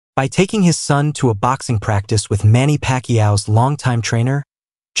by taking his son to a boxing practice with Manny Pacquiao's longtime trainer,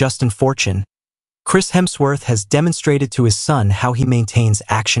 Fortune. Chris Hemsworth has demonstrated to his son how he maintains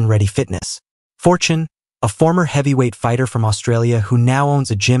action-ready fitness. Fortune, a former heavyweight fighter from Australia who now owns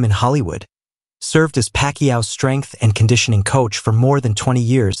a gym in Hollywood, served as Pacquiao's strength and conditioning coach for more than 20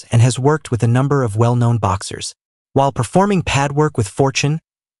 years and has worked with a number of well-known boxers. While performing pad work with Fortune,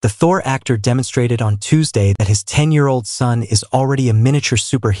 the Thor actor demonstrated on Tuesday that his 10-year-old son is already a miniature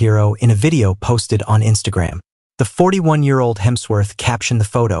superhero in a video posted on Instagram. The 41-year-old Hemsworth captioned the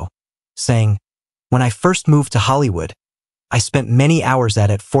photo, saying, "When I first moved to Hollywood, I spent many hours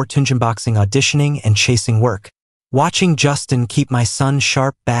at Fortune boxing auditioning and chasing work. Watching Justin keep my son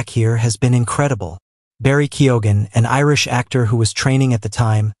sharp back here has been incredible." Barry Keoghan, an Irish actor who was training at the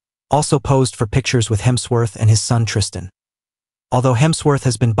time, also posed for pictures with Hemsworth and his son Tristan. Although Hemsworth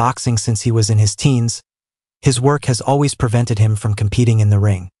has been boxing since he was in his teens, his work has always prevented him from competing in the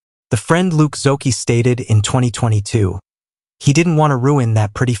ring. The friend Luke Zocchi stated in 2022, he didn't want to ruin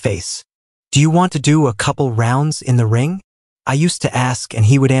that pretty face. "Do you want to do a couple rounds in the ring?" I used to ask and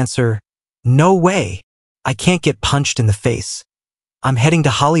he would answer, "No way. I can't get punched in the face. I'm heading to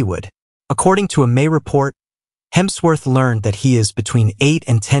Hollywood." According to a May report, Hemsworth learned that he is between 8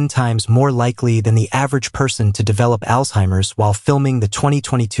 and 10 times more likely than the average person to develop Alzheimer's while filming the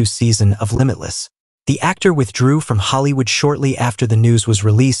 2022 season of Limitless. The actor withdrew from Hollywood shortly after the news was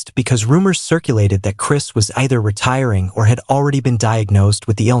released because rumors circulated that Chris was either retiring or had already been diagnosed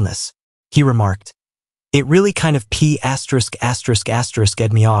with the illness. He remarked, "It really kind of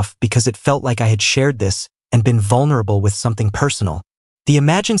 *****ed me off because it felt like I had shared this and been vulnerable with something personal. The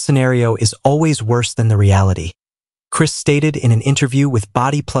imagined scenario is always worse than the reality," Chris stated in an interview with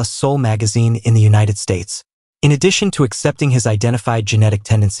Body Plus Soul magazine in the United States. In addition to accepting his identified genetic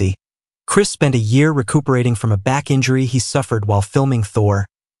tendency, Chris spent a year recuperating from a back injury he suffered while filming Thor,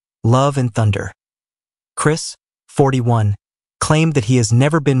 Love and Thunder. Chris, 41, claimed that he has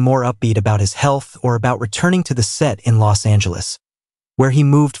never been more upbeat about his health or about returning to the set in Los Angeles, where he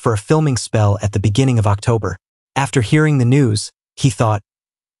moved for a filming spell at the beginning of October. After hearing the news, he thought,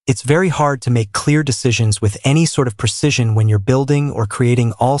 "It's very hard to make clear decisions with any sort of precision when you're building or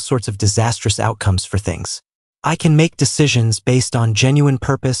creating all sorts of disastrous outcomes for things. I can make decisions based on genuine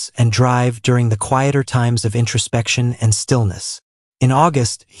purpose and drive during the quieter times of introspection and stillness." In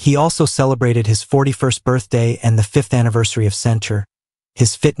August, he also celebrated his 41st birthday and the 5th anniversary of Center,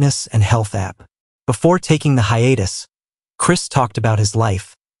 his fitness and health app. Before taking the hiatus, Chris talked about his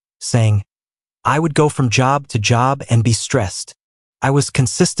life, saying, "I would go from job to job and be stressed. I was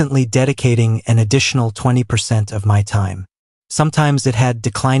consistently dedicating an additional 20% of my time. Sometimes it had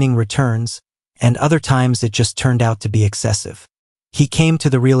declining returns, and other times it just turned out to be excessive." He came to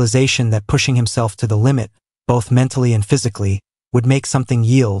the realization that pushing himself to the limit, both mentally and physically, would make something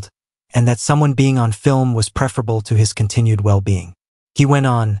yield, and that someone being on film was preferable to his continued well-being. He went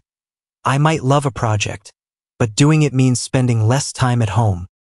on, "I might love a project, but doing it means spending less time at home.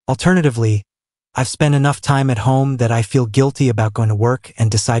 Alternatively, I've spent enough time at home that I feel guilty about going to work and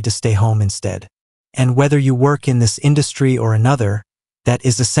decide to stay home instead. And whether you work in this industry or another, that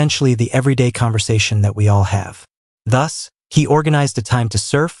is essentially the everyday conversation that we all have." Thus, he organized a time to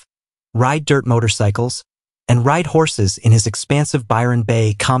surf, ride dirt motorcycles, and ride horses in his expansive Byron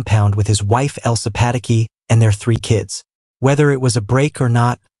Bay compound with his wife Elsa Pataky and their 3 kids. Whether it was a break or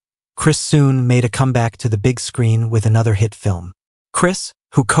not, Chris soon made a comeback to the big screen with another hit film. Chris,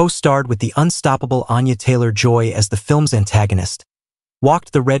 who co-starred with the unstoppable Anya Taylor-Joy as the film's antagonist,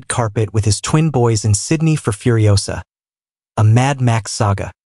 walked the red carpet with his twin boys in Sydney for Furiosa, a Mad Max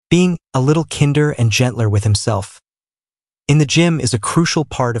saga, being a little kinder and gentler with himself. "In the gym is a crucial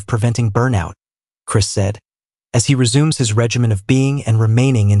part of preventing burnout," Chris said, as he resumes his regimen of being and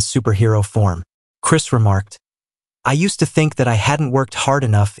remaining in superhero form. Chris remarked, "I used to think that I hadn't worked hard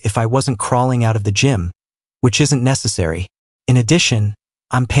enough if I wasn't crawling out of the gym, which isn't necessary. In addition,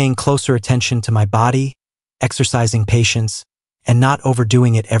 I'm paying closer attention to my body, exercising patience, and not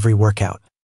overdoing it every workout."